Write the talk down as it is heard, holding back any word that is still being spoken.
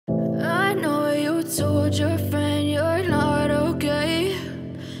told your friend you're not okay?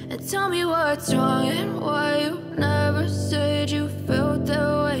 And tell me what's wrong and why you never said you felt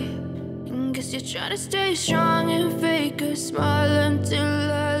that way. And guess you're trying to stay strong and fake a smile until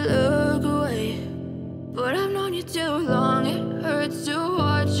I look away. But I've known you too long, it hurts to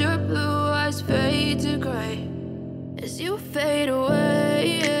watch your blue eyes fade to gray as you fade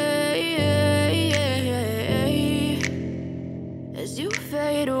away, as you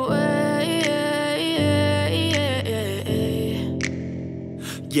fade away.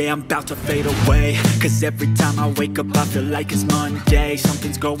 Yeah, I'm about to fade away, cause every time I wake up I feel like it's Monday.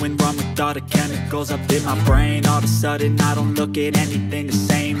 Something's going wrong with all the chemicals up in my brain. All of a sudden I don't look at anything the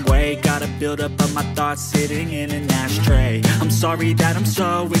same way. Got a buildup of my thoughts sitting in an ashtray. I'm sorry that I'm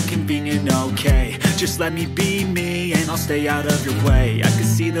so inconvenient, okay? Just let me be me and I'll stay out of your way. I can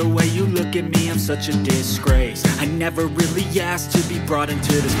see the way you look at me, I'm such a disgrace. I never really asked to be brought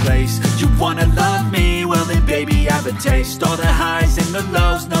into this place. You wanna love me? Well then baby have a taste. All the highs and the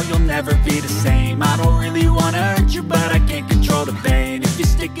lows, no you'll never be the same. I don't really wanna hurt you but I can't control the pain. If you're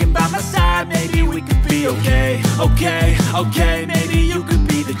sticking by my side maybe we could be okay. Okay, maybe you could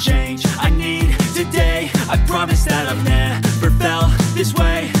be the change I need today. I promise that I've never felt this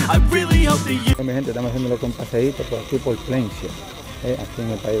way. I really hope that you... Mi gente, estamos haciéndolo con paseíto por aquí por Plentzia, aquí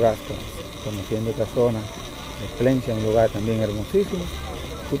en el País Vasco, conociendo esta zona de Plentzia, un lugar también hermosísimo.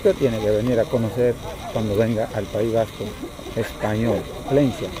 Usted tiene que venir a conocer cuando venga al País Vasco español.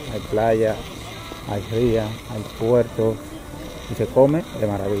 Plentzia, hay playa, hay ría, hay puertos y se come de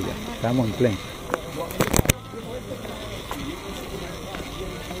maravilla. Estamos en Plentzia.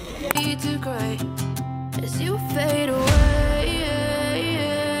 As you fade away,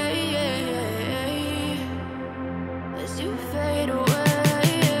 as you fade away,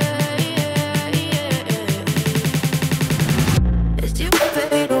 as you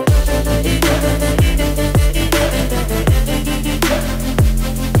fade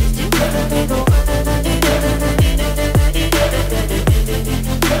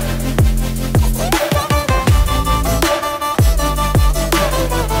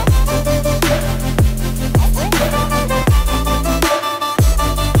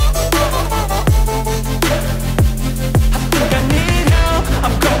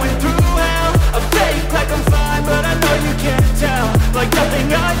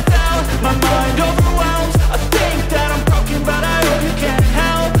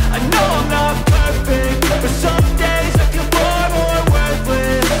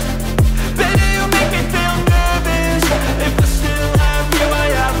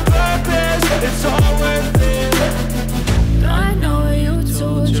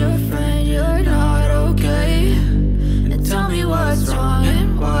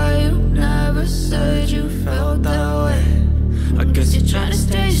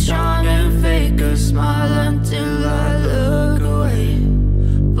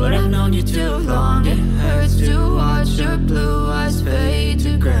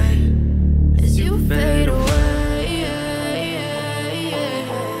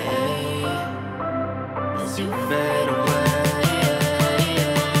away.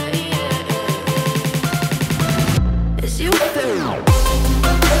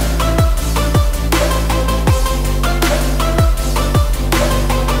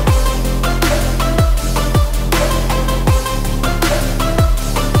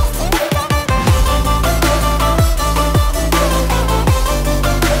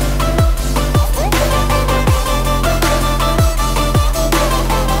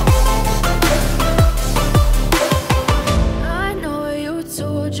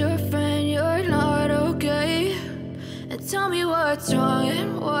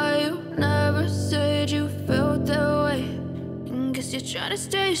 Trying to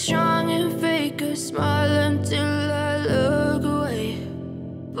stay strong and fake a smile until I look away.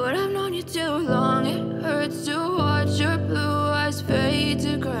 But I've known you too long, it hurts to watch your blue eyes fade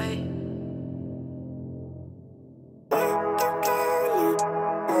to gray.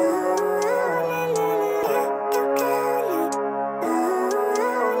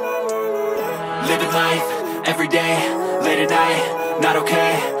 Living life, every day, late at night, not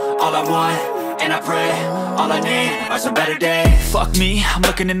okay. All I want, and I pray, all I need are some better days. Fuck me, I'm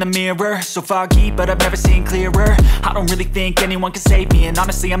looking in the mirror, so foggy, but I've never seen clearer. I don't really think anyone can save me, and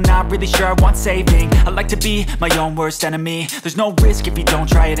honestly I'm not really sure I want saving. I like to be my own worst enemy. There's no risk if you don't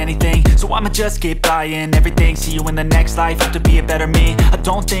try at anything, so I'ma just keep buying everything. See you in the next life, have to be a better me. I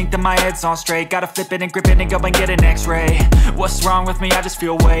don't think that my head's on straight, gotta flip it and grip it and go and get an x-ray. What's wrong with me? I just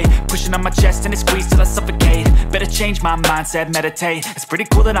feel weight pushing on my chest and it squeezes till I suffocate. Better change my mindset, meditate. It's pretty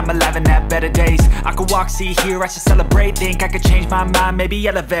cool that I'm alive and have better days. days. I could walk, see, hear, I should celebrate. Think I could change my mind, maybe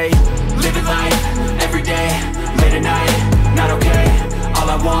elevate. Living life, every day, late at night, not okay. All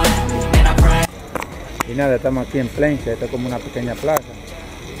I want, and I pray. Y nada, estamos aquí en Plentzia, esto es como una pequeña plaza,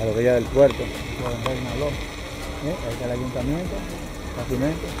 a la orilla del puerto. Ahí está el ayuntamiento,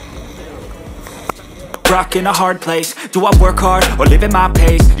 fácilmente. Rock in a hard place. Do I work hard or live at my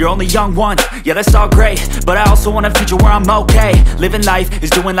pace? You're only young once, yeah that's all great, but I also want a future where I'm okay. Living life is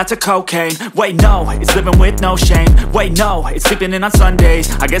doing lots of cocaine. Wait no, it's living with no shame. Wait no, it's sleeping in on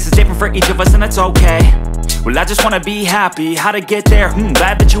Sundays. I guess it's different for each of us and that's okay. Well I just wanna be happy. How to get there?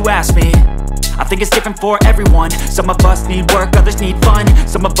 Glad that you asked me. I think it's different for everyone. Some of us need work, others need fun.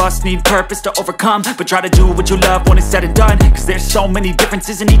 Some of us need purpose to overcome. But try to do what you love when it's said and done. Cause there's so many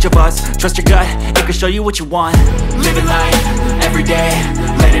differences in each of us. Trust your gut, it can show you what you want. Living life, every day,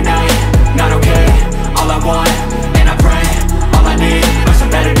 late at night, not okay. All I want, and I pray, all I need are some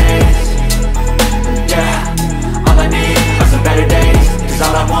better days. Yeah, all I need are some better days. Cause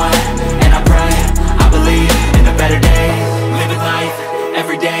all I want, and I pray, I believe in the better days. Living life,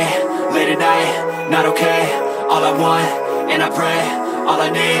 every day, late at night, not okay. All I want, and I pray, all I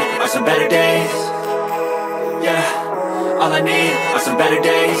need are some better days. Yeah, all I need are some better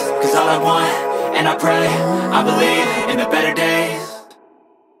days. Cause all I want, and I pray, I believe in the better days.